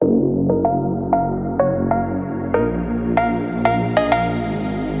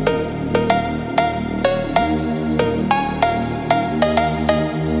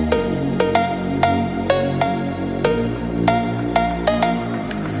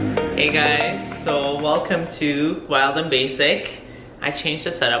Hey guys, so welcome to Wild and Basic. I changed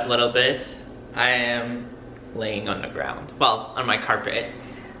the setup a little bit. I am laying on the ground, well, on my carpet,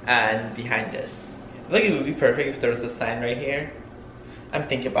 and behind this. I feel like it would be perfect if there was a sign right here. I'm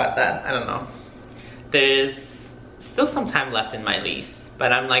thinking about that, I don't know. There's still some time left in my lease,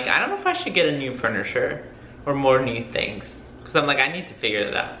 but I'm like, I don't know if I should get a new furniture or more new things. Because I'm like, I need to figure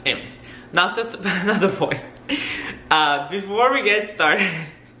that out. Anyways, not the point. Before we get started,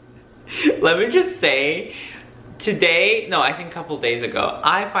 let me just say, today, no, I think a couple days ago,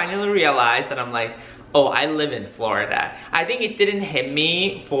 I finally realized that I'm like, oh, I live in Florida. I think it didn't hit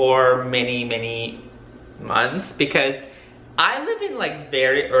me for many months because I live in like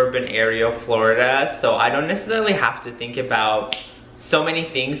very urban area of Florida, so I don't necessarily have to think about so many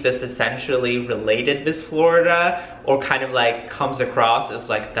things that's essentially related with Florida or kind of like comes across as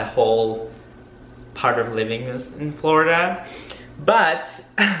like the whole part of living in Florida. But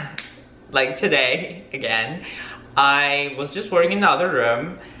like today, again, I was just working in the other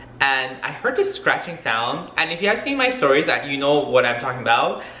room and I heard this scratching sound. And if you have seen my stories, that you know what I'm talking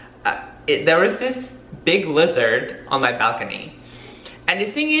about. There was this big lizard on my balcony. And the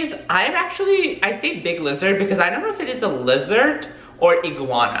thing is, I say big lizard because I don't know if it is a lizard or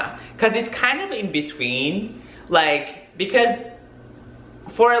iguana. Because it's kind of in between. Like, because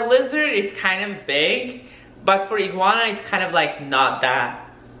for a lizard, it's kind of big. But for iguana, it's kind of like not that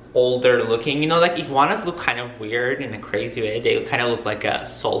older looking. You know, like iguanas look kind of weird in a crazy way. They kind of look like a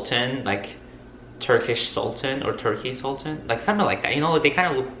sultan, like Turkish sultan or Turkey sultan, like something like that. You know, like they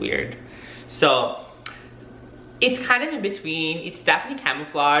kind of look weird. So it's kind of in between. It's definitely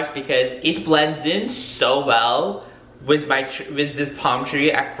camouflage because it blends in so well with this palm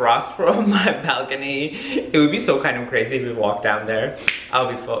tree across from my balcony. It would be so kind of crazy if we walked down there.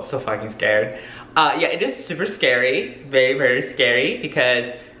 I'll be so fucking scared. Yeah, it is super scary, very scary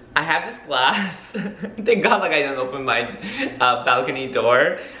because I have this glass. Thank God, like I didn't open my balcony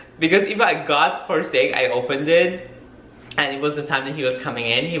door, because if I, God forsake, I opened it and it was the time that he was coming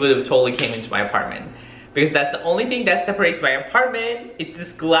in, he would have totally came into my apartment, because that's the only thing that separates my apartment. It's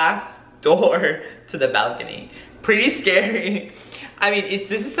this glass door to the balcony. Pretty scary. I mean,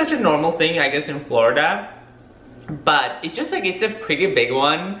 this is such a normal thing, I guess, in Florida, but it's just like it's a pretty big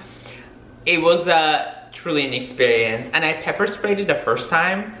one. It was truly an experience, and I pepper sprayed it the first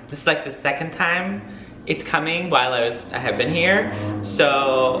time. This is like the second time it's coming while I have been here.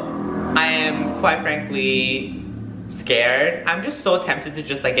 So I am quite frankly scared. I'm just so tempted to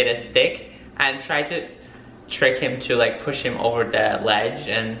just like get a stick and try to trick him to like push him over the ledge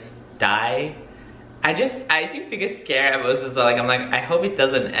and die. I think biggest scare was just like, I'm like, I hope it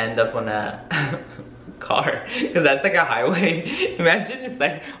doesn't end up on a car, because that's like a highway. Imagine it's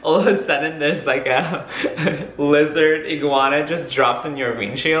like all of a sudden there's like a lizard iguana just drops in your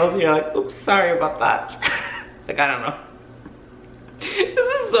windshield. You're like, oops, sorry about that. Like, I don't know. This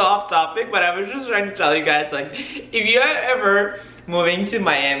is so off topic, but I was just trying to tell you guys, like, if you are ever moving to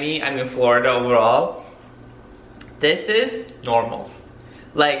Miami, I mean Florida overall, this is normal.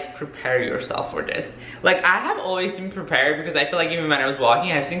 Like, prepare yourself for this. Like, I have always been prepared because I feel like even when I was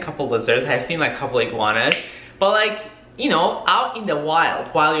walking, I've seen a couple lizards, I've seen like a couple iguanas, but like, you know, out in the wild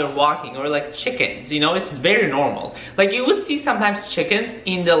while you're walking, or like chickens, you know, it's very normal. Like, you would see sometimes chickens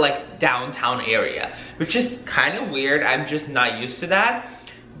in the like downtown area, which is kind of weird. I'm just not used to that.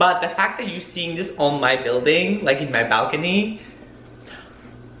 But the fact that you're seeing this on my building, like in my balcony,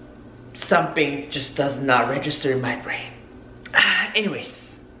 something just does not register in my brain. Anyways,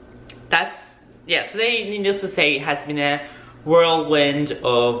 today, needless to say, has been a whirlwind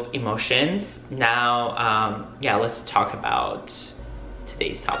of emotions. Now, let's talk about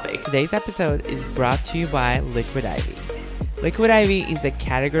today's topic. Today's episode is brought to you by Liquid IV. Liquid IV is a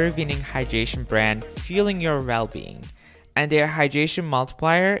category-winning hydration brand fueling your well-being, and their hydration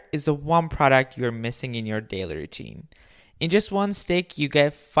multiplier is the one product you're missing in your daily routine. In just one stick, you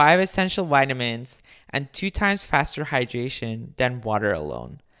get 5 essential vitamins and 2 times faster hydration than water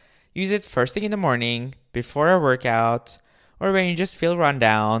alone. Use it first thing in the morning, before a workout, or when you just feel run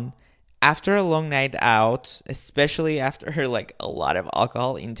down, after a long night out, especially after like a lot of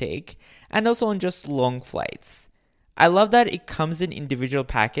alcohol intake, and also on just long flights. I love that it comes in individual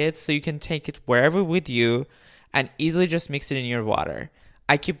packets, so you can take it wherever with you and easily just mix it in your water.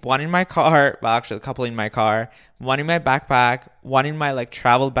 I keep one in my car, well actually a couple in my car, one in my backpack, one in my like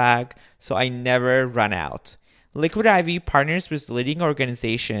travel bag, so I never run out. Liquid IV partners with leading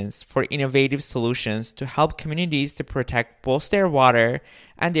organizations for innovative solutions to help communities to protect both their water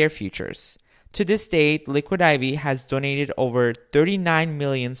and their futures. To this date, Liquid IV has donated over 39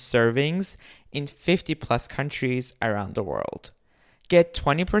 million servings in 50 plus countries around the world. Get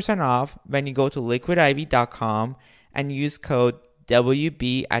 20% off when you go to liquidivy.com and use code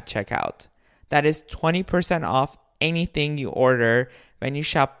WB at checkout. That is 20% off anything you order when you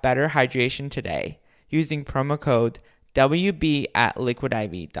shop Better Hydration today using promo code WB at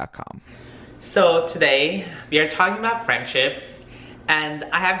liquidivy.com. So today we are talking about friendships, and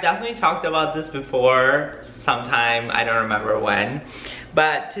I have definitely talked about this before sometime, I don't remember when,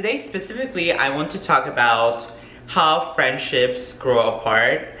 but today specifically I want to talk about how friendships grow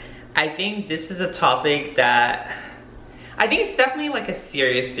apart. I think this is a topic that I think it's definitely like a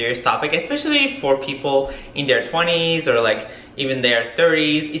serious topic, especially for people in their 20s or like even their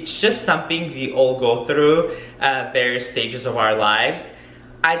 30s. It's just something we all go through various stages of our lives.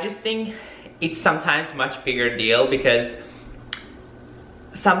 I just think it's sometimes a much bigger deal because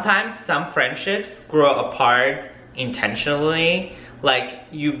sometimes some friendships grow apart intentionally, like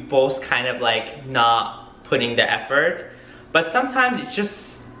you both kind of like not putting the effort, but sometimes it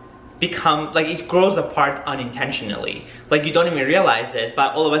just becomes like it grows apart unintentionally, like you don't even realize it,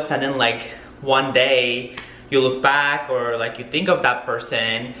 but all of a sudden like one day you look back or like you think of that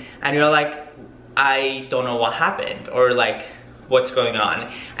person and you're like, I don't know what happened or like what's going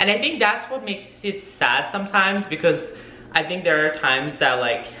on. And I think that's what makes it sad sometimes, because I think there are times that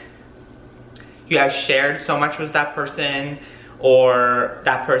like you have shared so much with that person, or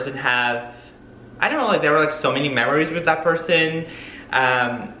that person have, I don't know, like there were like so many memories with that person.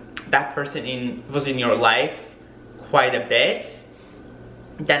 That person was in your life quite a bit.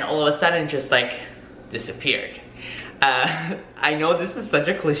 Then all of a sudden just like disappeared. I know this is such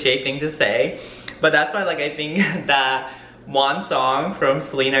a cliche thing to say, but that's why like I think that one song from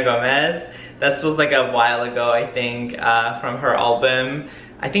Selena Gomez, this was like a while ago, I think, from her album.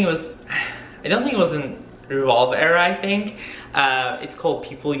 I think it was, I don't think it was in Revolve era, I think. It's called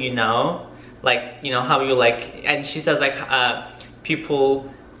People You Know. Like, you know how you like, and she says like,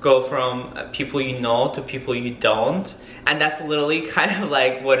 people go from people you know to people you don't. And that's literally kind of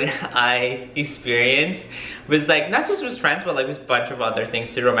like what I experienced with like, not just with friends, but like with a bunch of other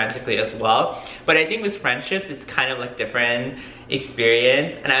things too, romantically as well. But I think with friendships, it's kind of like different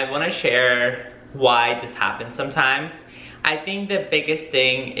experience. And I want to share why this happens sometimes. I think the biggest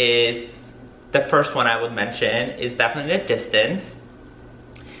thing is, the first one I would mention is definitely the distance.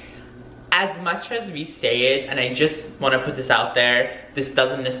 As much as we say it, and I just want to put this out there, this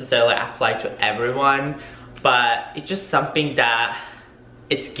doesn't necessarily apply to everyone, but it's just something that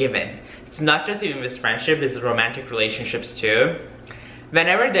it's given. It's not just even with friendship, it's romantic relationships too.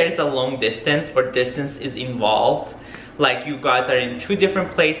 Whenever there's a long distance or distance is involved, like you guys are in two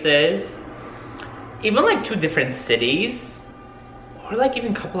different places, even like two different cities, or like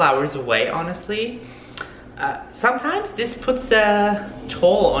even a couple hours away, honestly, sometimes this puts a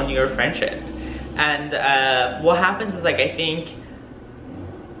toll on your friendship. And what happens is like, I think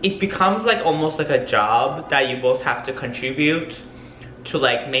it becomes like almost like a job that you both have to contribute to,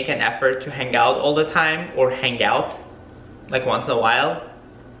 like make an effort to hang out all the time, or hang out like once in a while.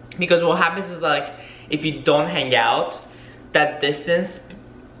 Because what happens is like, if you don't hang out, that distance,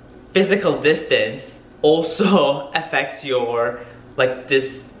 physical distance, also affects your like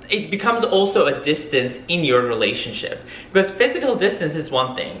this, it becomes also a distance in your relationship. Because physical distance is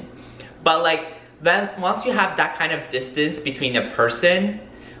one thing, but like then once you have that kind of distance between a person,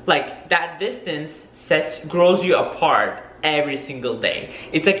 like that distance grows you apart every single day.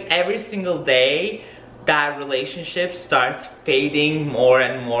 It's like every single day that relationship starts fading more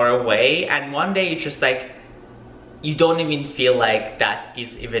and more away, and one day it's just like you don't even feel like that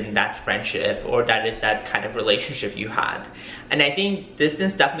is even that friendship, or that is that kind of relationship you had. And I think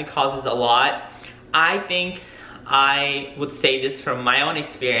distance definitely causes a lot. I think I would say this from my own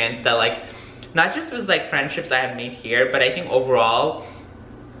experience, that like, not just with like friendships I have made here, but I think overall,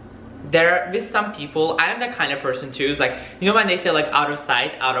 with some people, I am the kind of person too, is like, you know when they say like out of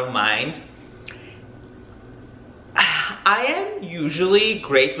sight, out of mind? I am usually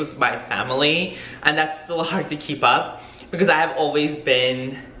great with my family, and that's still hard to keep up because I have always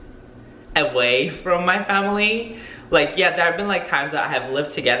been away from my family. Like, yeah, there have been like times that I have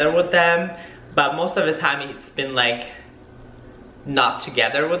lived together with them, but most of the time it's been like not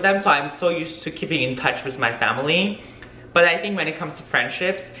together with them, so I'm so used to keeping in touch with my family. But I think when it comes to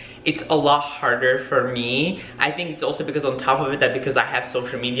friendships, it's a lot harder for me. I think it's also because on top of it, that because I have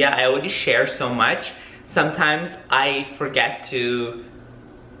social media, I already share so much. Sometimes I forget to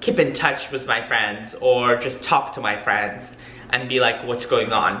keep in touch with my friends, or just talk to my friends and be like, what's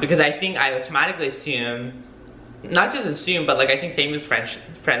going on? Because I think I automatically assume, not just assume, but like I think same with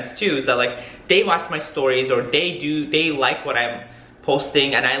friends too, is that like they watch my stories, or they like what I'm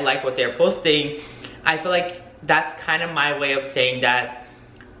posting and I like what they're posting. I feel like that's kind of my way of saying that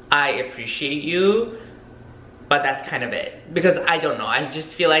I appreciate you, but that's kind of it. Because I don't know, I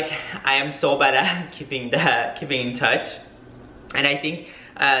just feel like I am so bad at keeping in touch. And I think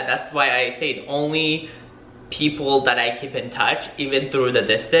that's why I say the only people that I keep in touch, even through the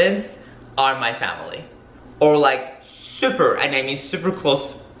distance, are my family. Or like super, and I mean super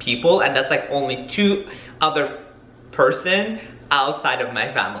close people, and that's like only 2 other person outside of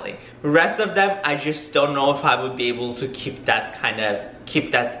my family. The rest of them, I just don't know if I would be able to keep in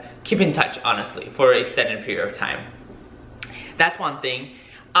touch, honestly, for an extended period of time. That's one thing.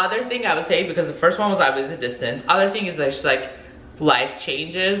 Other thing I would say, because the first one was I was at a distance, other thing is just like life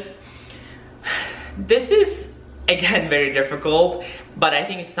changes. This is again very difficult, but I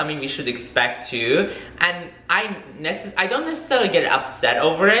think it's something we should expect too. And I don't necessarily get upset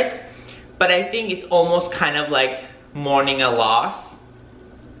over it, but I think it's almost kind of like mourning a loss.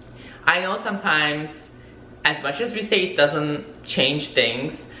 I know sometimes, as much as we say it doesn't change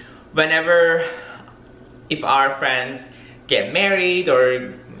things, if our friends get married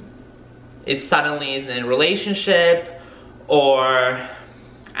or suddenly is in a relationship, or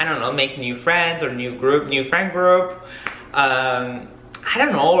I don't know, make new friends or new friend group, I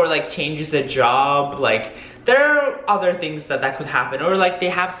don't know, or like changes a job, like there are other things that could happen, or like they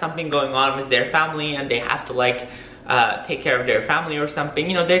have something going on with their family and they have to like take care of their family or something,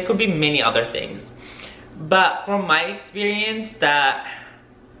 you know, there could be many other things. But from my experience, that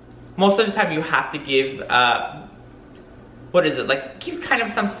most of the time you have to give give kind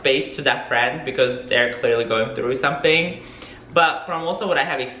of some space to that friend because they're clearly going through something. But from also what I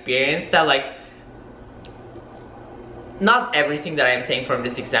have experienced, that like not everything that I'm saying from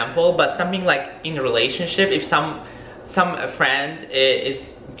this example, but something like in a relationship, if some friend is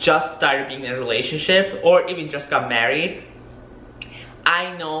just started being in a relationship or even just got married,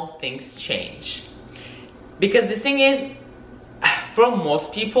 I know things change. Because the thing is, from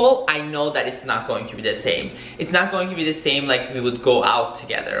most people, I know that it's not going to be the same. It's not going to be the same like we would go out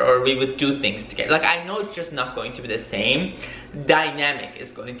together or we would do things together. Like I know it's just not going to be the same. Dynamic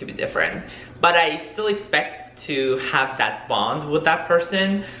is going to be different. But I still expect to have that bond with that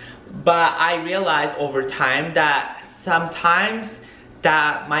person. But I realize over time that sometimes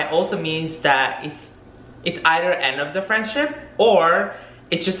that might also means that it's either end of the friendship or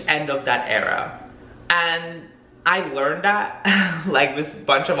it's just end of that era. And I learned that like with a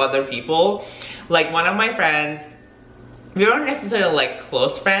bunch of other people. Like one of my friends, we weren't necessarily like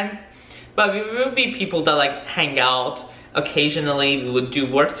close friends, but we would be people that like hang out occasionally. We would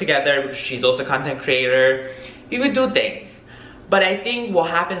do work together because she's also a content creator. We would do things. But I think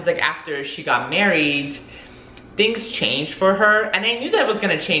what happens like after she got married, things changed for her. And I knew that was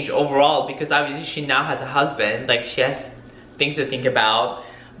gonna change overall because obviously she now has a husband, like she has things to think about.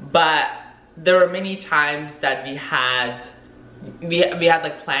 But there were many times that we had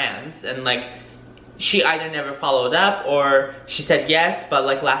like plans, and like she either never followed up or she said yes, but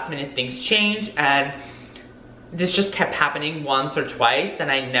like last minute things changed, and this just kept happening once or twice, and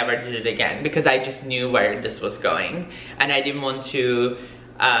I never did it again because I just knew where this was going, and I didn't want the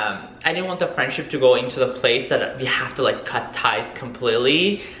friendship to go into the place that we have to like cut ties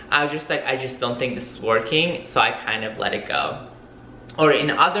completely. I was just like, I just don't think this is working, so I kind of let it go. Or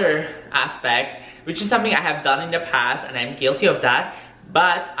in other aspect, which is something I have done in the past and I'm guilty of that,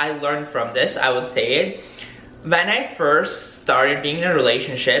 but I learned from this, I would say it. When I first started being in a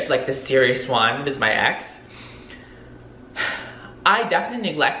relationship, like the serious one with my ex, I definitely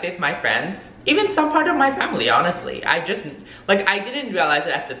neglected my friends, even some part of my family, honestly. I didn't realize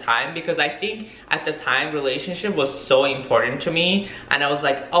it at the time because I think at the time relationship was so important to me, and I was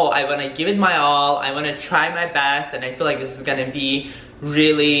like, oh, I want to give it my all, I want to try my best, and I feel like this is gonna be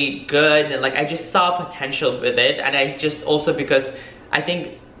really good, and like I just saw potential with it. And I just also, because I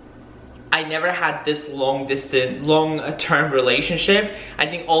think I never had this long-term relationship. I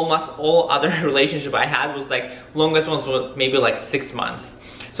think almost all other relationship I had was like, longest ones was maybe like 6 months.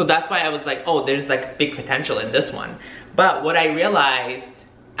 So that's why I was like, oh, there's like big potential in this one. But what I realized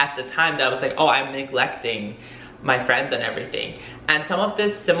at the time, that I was like, oh, I'm neglecting my friends and everything. And some of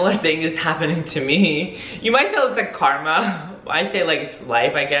this similar thing is happening to me. You might say it's like karma. I say like it's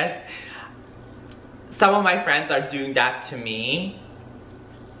life, I guess. Some of my friends are doing that to me.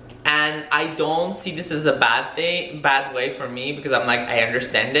 And I don't see this as a bad way for me, because I'm like, I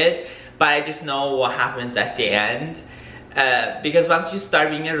understand it. But I just know what happens at the end. Because once you start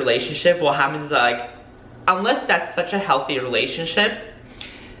being in a relationship, what happens is like, unless that's such a healthy relationship,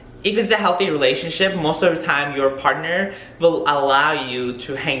 if it's a healthy relationship, most of the time your partner will allow you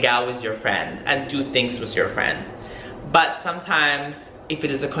to hang out with your friend and do things with your friend. But sometimes, if it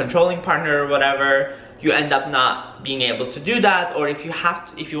is a controlling partner or whatever, you end up not being able to do that, or if you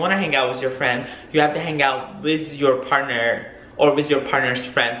want to hang out with your friend, you have to hang out with your partner or with your partner's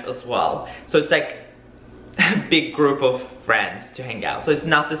friends as well. So it's like a big group of friends to hang out. So it's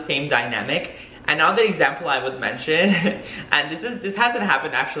not the same dynamic. Another example I would mention, and this hasn't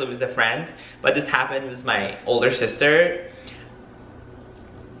happened actually with a friend, but this happened with my older sister.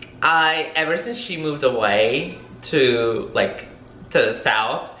 Ever since she moved away to the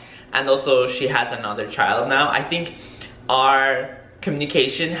south, and also she has another child now, I think our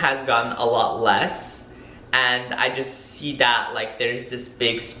communication has gotten a lot less, and I just see that like there's this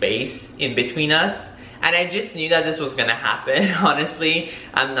big space in between us, and I just knew that this was gonna happen. Honestly,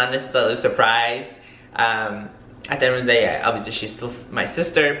 I'm not necessarily surprised. At the end of the day, obviously she's still my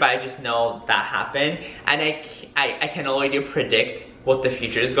sister, but I just know that happened, and I can already predict what the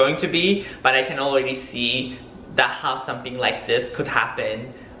future is going to be, but I can already see that how something like this could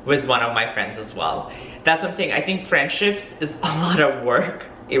happen with one of my friends as well. That's what I'm saying. I think friendships is a lot of work.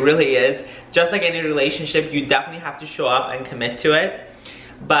 It really is. Just like any relationship, you definitely have to show up and commit to it.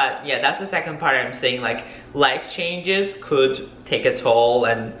 But yeah, that's the second part I'm saying, like life changes could take a toll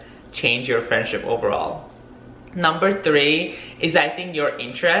and change your friendship overall. Number 3 is I think your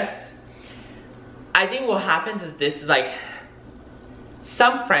interest. I think what happens is this, like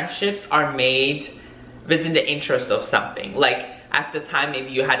some friendships are made within the interest of something. Like at the time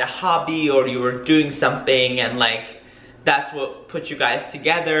maybe you had a hobby or you were doing something, and like that's what put you guys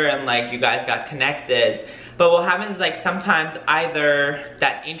together, and like you guys got connected. But what happens, like sometimes either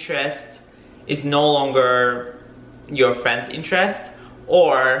that interest is no longer your friend's interest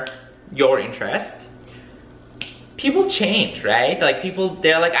or your interest. People change, right? Like people,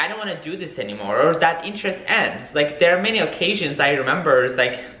 they're like, I don't want to do this anymore, or that interest ends. Like there are many occasions I remember,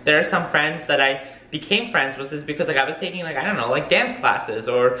 like there are some friends that I became friends with is because like I was taking like, I don't know, like dance classes,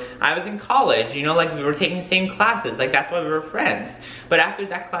 or I was in college, you know, like we were taking the same classes, like that's why we were friends. But after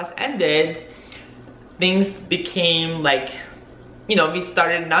that class ended, things became like, you know, we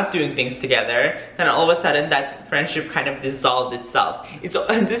started not doing things together, and all of a sudden that friendship kind of dissolved itself.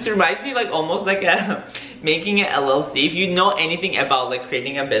 This reminds me like almost like making an LLC. If you know anything about like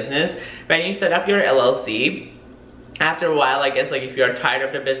creating a business, when you set up your LLC, after a while, I guess, like if you're tired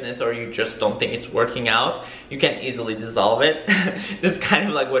of the business or you just don't think it's working out, you can easily dissolve it. This is kind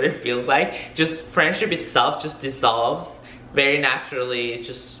of like what it feels like. Just friendship itself just dissolves very naturally.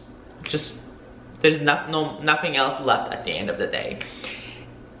 It's just there's nothing else left at the end of the day.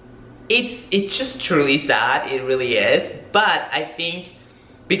 It's just truly sad, it really is. But I think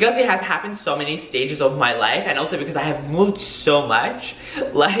because it has happened so many stages of my life, and also because I have moved so much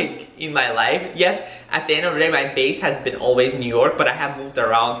like in my life. Yes, at the end of the day my base has been always New York, but I have moved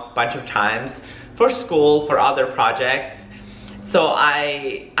around a bunch of times for school, for other projects. So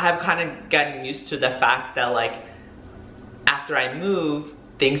I have kind of gotten used to the fact that like after I move,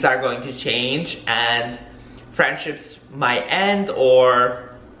 things are going to change and friendships might end, or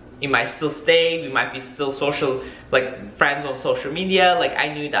it might still stay. We might be still social, like friends on social media. Like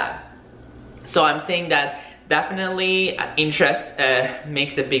I knew that. So I'm saying that definitely interest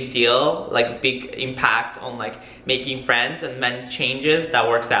makes a big deal, like big impact on like making friends, and when changes, that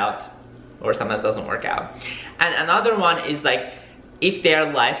works out, or sometimes doesn't work out. And another one is like if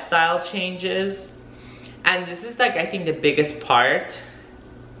their lifestyle changes, and this is like I think the biggest part.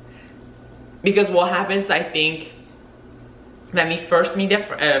 Because what happens, I think, when we first make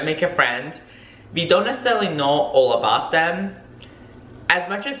a friend, we don't necessarily know all about them. As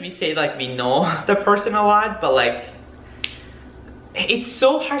much as we say like we know the person a lot, but like it's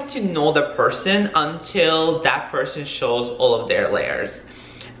so hard to know the person until that person shows all of their layers.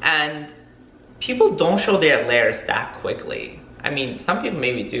 And people don't show their layers that quickly. I mean, some people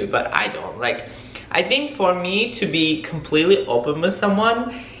maybe do, but I don't. Like, I think for me to be completely open with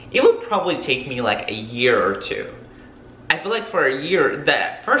someone, it would probably take me like a year or 2. I feel like for a year,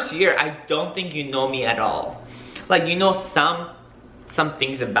 the first year, I don't think you know me at all. Like you know some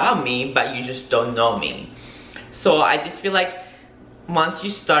things about me, but you just don't know me. So I just feel like once you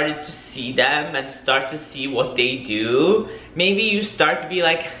started to see them and start to see what they do, maybe you start to be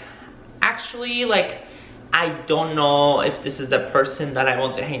like, actually, like, I don't know if this is the person that I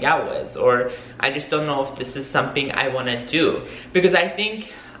want to hang out with, or I just don't know if this is something I want to do. Because I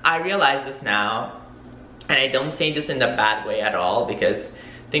think I realize this now, and I don't say this in a bad way at all, because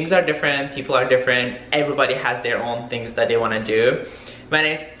things are different, people are different, everybody has their own things that they want to do. When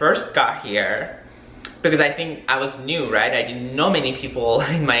I first got here, because I think I was new, right? I didn't know many people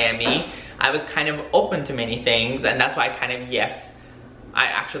in Miami. I was kind of open to many things, and that's why I kind of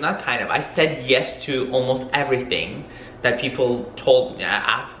I said yes to almost everything that people told me,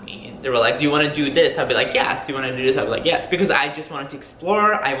 asked me. They were like, do you want to do this? I'd be like, yes. Do you want to do this? I'd be like, yes. Because I just wanted to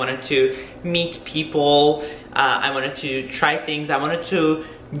explore. I wanted to meet people. I wanted to try things. I wanted to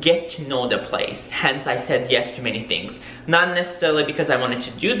get to know the place. Hence, I said yes to many things. Not necessarily because I wanted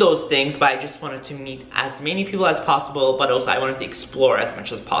to do those things, but I just wanted to meet as many people as possible, but also I wanted to explore as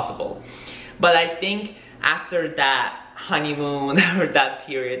much as possible. But I think after that honeymoon or that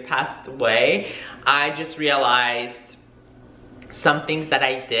period passed away, I just realized some things that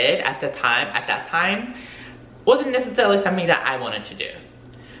I did at that time wasn't necessarily something that I wanted to do.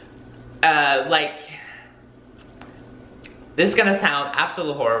 Like, this is gonna sound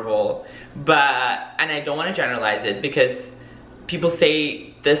absolutely horrible, and I don't want to generalize it because people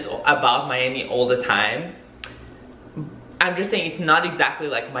say this about Miami all the time. I'm just saying it's not exactly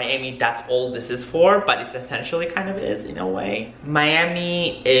like Miami, that's all this is for, but it essentially kind of is in a way.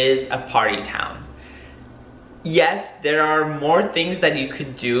 Miami is a party town. Yes, there are more things that you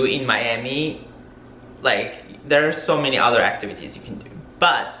could do in Miami. Like, there are so many other activities you can do.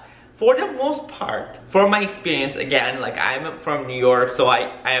 But for the most part, for my experience, again, like I'm from New York, so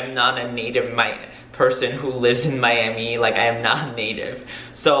I am not a native person who lives in Miami. Like, I am not native.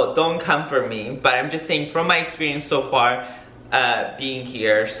 So don't come for me. But I'm just saying from my experience so far, being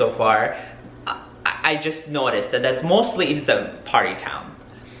here so far, I just noticed that that's mostly it's a party town.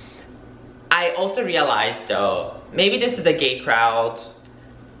 I also realized though, maybe this is the gay crowd,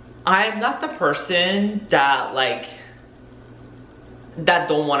 I am not the person that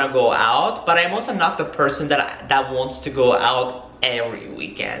don't want to go out, but I'm also not the person that wants to go out every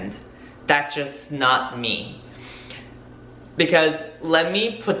weekend. That's just not me. Because let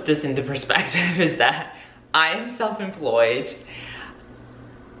me put this into perspective, is that I am self-employed.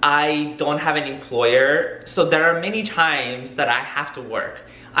 I don't have an employer, so there are many times that I have to work.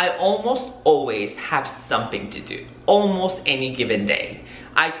 I almost always have something to do, almost any given day.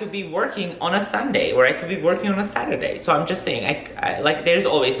 I could be working on a Sunday, or I could be working on a Saturday. So I'm just saying, like, there's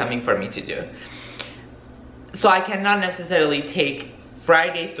always something for me to do. So I cannot necessarily take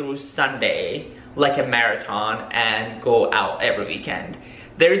Friday through Sunday like a marathon and go out every weekend.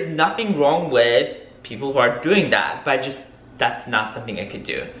 There's nothing wrong with people who are doing that, but just that's not something I could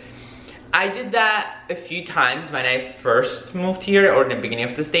do. I did that a few times when I first moved here, or in the beginning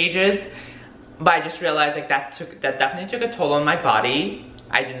of the stages, but I just realized like that definitely took a toll on my body.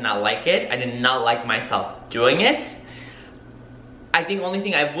 I did not like it. I did not like myself doing it. I think the only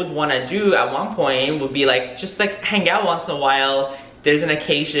thing I would want to do at one point would be like just like hang out once in a while. There's an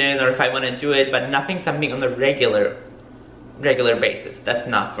occasion, or if I want to do it, but nothing something on a regular basis. That's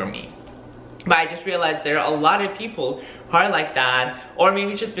not for me. But I just realized there are a lot of people who are like that, or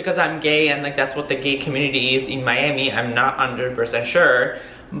maybe just because I'm gay and like that's what the gay community is in Miami. I'm not 100% sure,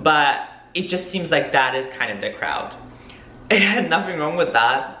 but it just seems like that is kind of the crowd. And nothing wrong with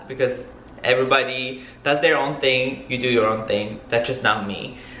that, because everybody does their own thing, you do your own thing. That's just not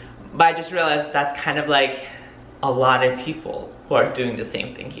me. But I just realized that's kind of like a lot of people who are doing the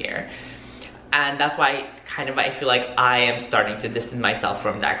same thing here. And that's why I feel like I am starting to distance myself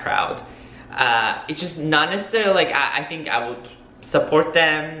from that crowd. It's just not necessarily like I think I would support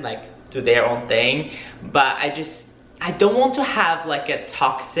them, like do their own thing, but I don't want to have like a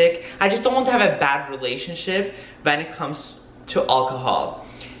toxic, I just don't want to have a bad relationship when it comes to alcohol.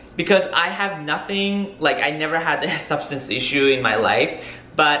 Because I have nothing, like I never had a substance issue in my life,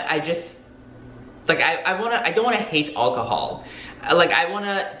 but I just, like I don't want to hate alcohol. Like I want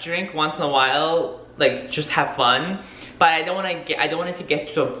to drink once in a while, like just have fun, but I don't want it to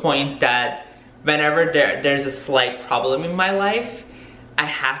get to a point that whenever there's a slight problem in my life, I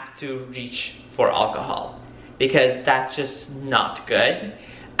have to reach for alcohol, because that's just not good.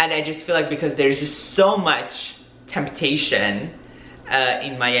 And I just feel like because there's just so much temptation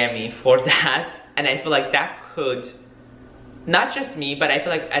in Miami for that, and I feel like that could, not just me, but I feel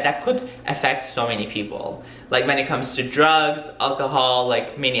like that could affect so many people. Like when it comes to drugs, alcohol,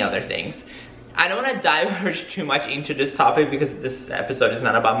 like many other things. I don't want to diverge too much into this topic because this episode is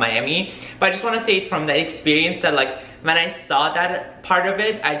not about Miami, but I just want to say from that experience that like when I saw that part of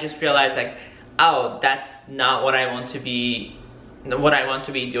it, I just realized like, oh, that's not what I want to be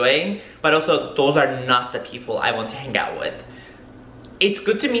doing, but also those are not the people I want to hang out with. It's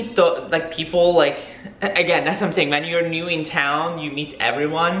good to meet like people, like, again, that's what I'm saying, when you're new in town, you meet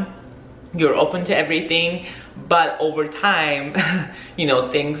everyone, you're open to everything, but over time, you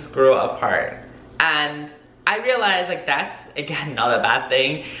know, things grow apart. And I realize like that's, again, not a bad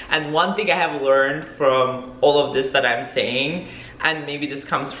thing. And one thing I have learned from all of this that I'm saying, and maybe this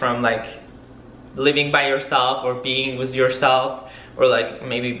comes from like living by yourself or being with yourself, or like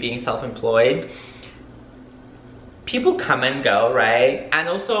maybe being self-employed, people come and go, right? And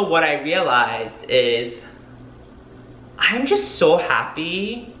also what I realized is I'm just so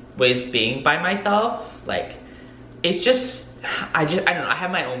happy with being by myself. Like, it's just, I don't know, I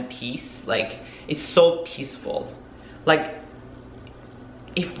have my own peace. Like, it's so peaceful. Like,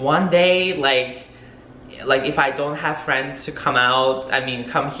 if one day, like if I don't have friends to come out, I mean,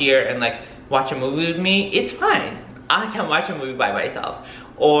 come here and like watch a movie with me, it's fine. I can watch a movie by myself.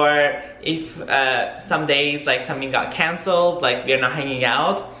 Or if some days like something got canceled, like we're not hanging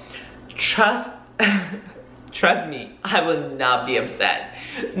out, trust me, I will not be upset.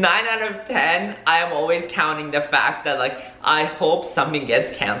 9 out of 10, I am always counting the fact that like I hope something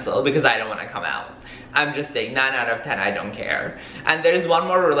gets canceled because I don't want to come out. I'm just saying, 9 out of 10, I don't care. And there's one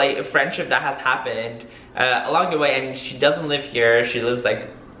more friendship that has happened along the way, and she doesn't live here. She lives like,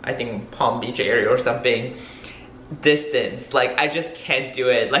 I think, Palm Beach area or something. Distance, like I just can't do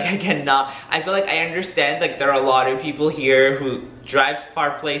it. Like I cannot. I feel like I understand like there are a lot of people here who drive to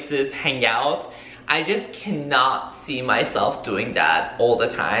far places, hang out. I just cannot see myself doing that all the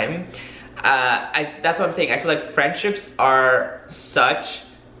time. That's what I'm saying. I feel like friendships are such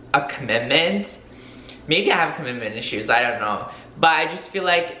a commitment. Maybe I have commitment issues, I don't know. But I just feel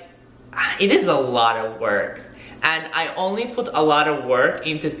like it is a lot of work. And I only put a lot of work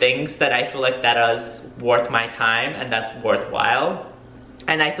into things that I feel like that is worth my time and that's worthwhile.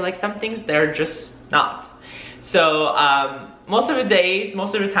 And I feel like some things they're just not. So most of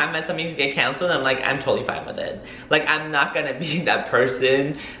the time when something gets canceled, I'm totally fine with it. Like I'm not gonna be that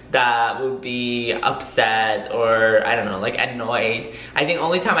person that would be upset or I don't know, like annoyed. I think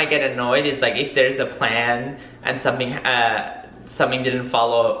only time I get annoyed is like if there's a plan and something didn't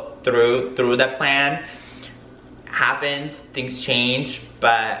follow through the plan. Happens, things change,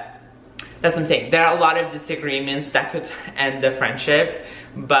 but that's what I'm saying. There are a lot of disagreements that could end the friendship,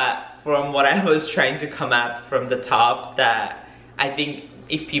 but from what I was trying to come at from the top, that I think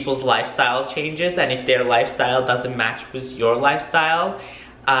if people's lifestyle changes and if their lifestyle doesn't match with your lifestyle,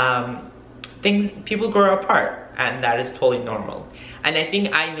 people grow apart, and that is totally normal. And I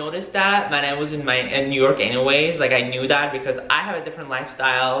think I noticed that when I was in New York anyways. Like I knew that because I have a different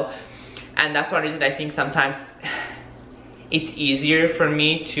lifestyle. And that's one reason I think sometimes it's easier for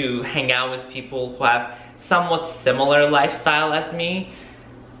me to hang out with people who have somewhat similar lifestyle as me.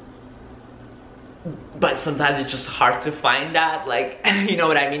 But sometimes it's just hard to find that, like, you know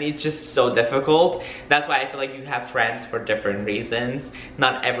what I mean? It's just so difficult. That's why I feel like you have friends for different reasons.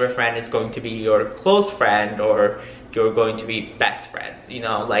 Not every friend is going to be your close friend or you're going to be best friends. You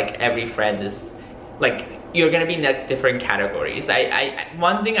know, like every friend is, like, you're gonna be in like different categories.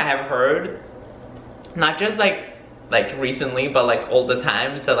 One thing I have heard, not just like recently, but like all the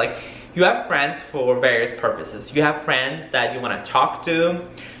time, is that like you have friends for various purposes. You have friends that you want to talk to,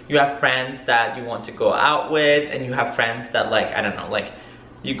 you have friends that you want to go out with, and you have friends that like, I don't know, like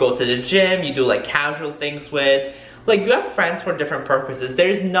you go to the gym, you do like casual things with. Like you have friends for different purposes.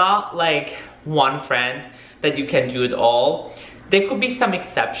 There's not like one friend that you can do it all. There could be some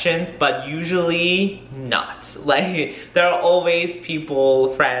exceptions, but usually not. Like, there are always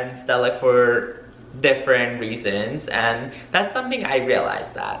friends that like for different reasons, and that's something I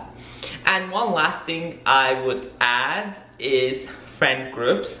realized that. And one last thing I would add is friend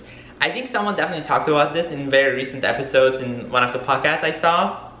groups. I think someone definitely talked about this in very recent episodes in one of the podcasts I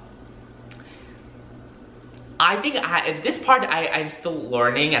saw. I think this part I'm still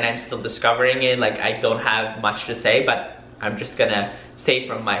learning and I'm still discovering it. Like, I don't have much to say, but I'm just gonna say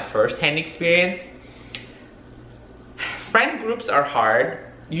from my first-hand experience. Friend groups are hard.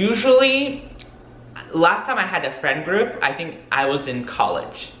 Usually, last time I had a friend group, I think I was in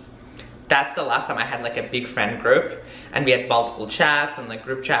college. That's the last time I had like a big friend group, and we had multiple chats and like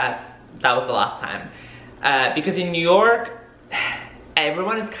group chats. That was the last time. Because in New York,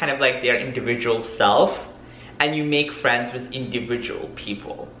 everyone is kind of like their individual self, and you make friends with individual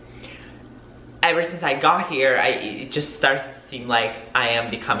people. Ever since I got here, it just starts to seem like I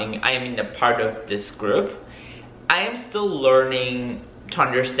am in a part of this group. I am still learning to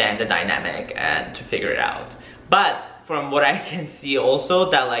understand the dynamic and to figure it out. But from what I can see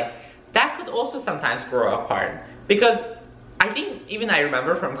also, that could also sometimes grow apart. Because I think even I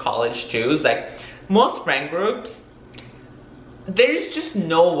remember from college too, is like most friend groups, there's just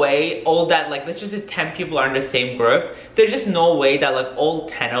no way all that, like let's just say 10 people are in the same group, there's just no way that like all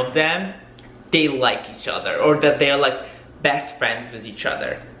 10 of them, they like each other or that they're like best friends with each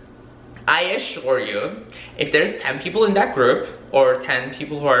other. I assure you, if there's 10 people in that group or 10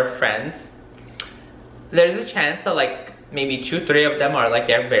 people who are friends, there's a chance that like maybe 2-3 of them are like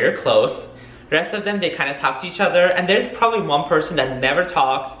they're very close. The rest of them, they kind of talk to each other, and there's probably one person that never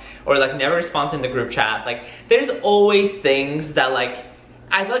talks or like never responds in the group chat. Like there's always things that like,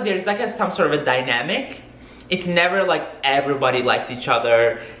 I feel like there's like some sort of a dynamic. It's never like everybody likes each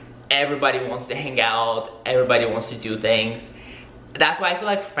other, everybody wants to hang out, everybody wants to do things. That's why I feel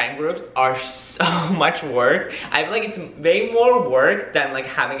like friend groups are so much work. I feel like it's way more work than like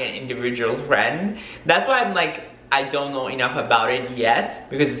having an individual friend. That's why I'm like, I don't know enough about it yet,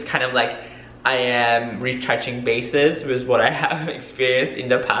 because it's kind of like I am retouching bases with what I have experienced in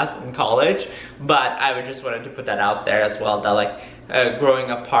the past in college. But I would just wanted to put that out there as well, that like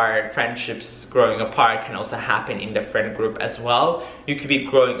growing apart, friendships growing apart can also happen in the friend group as well. You could be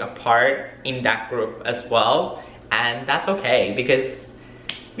growing apart in that group as well, and that's okay, because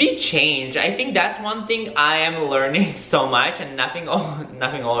we change. I think that's one thing I am learning so much, and nothing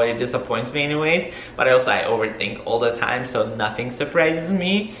always disappoints me anyways, but I overthink all the time, so nothing surprises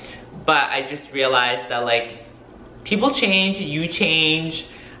me. But I just realized that like people change, you change.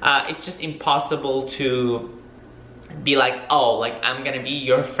 It's just impossible to be like, oh, like I'm gonna be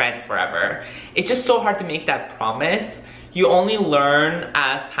your friend forever. It's just so hard to make that promise. You only learn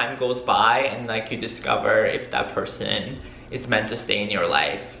as time goes by, and like you discover if that person is meant to stay in your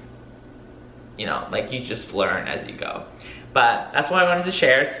life. You know, like you just learn as you go. But that's what I wanted to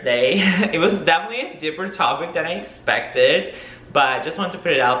share today. It was definitely a deeper topic than I expected, but I just wanted to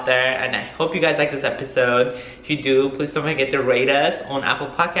put it out there, and I hope you guys like this episode. If you do, please don't forget to rate us on Apple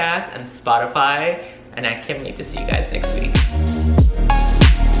Podcasts and Spotify, and I can't wait to see you guys next week.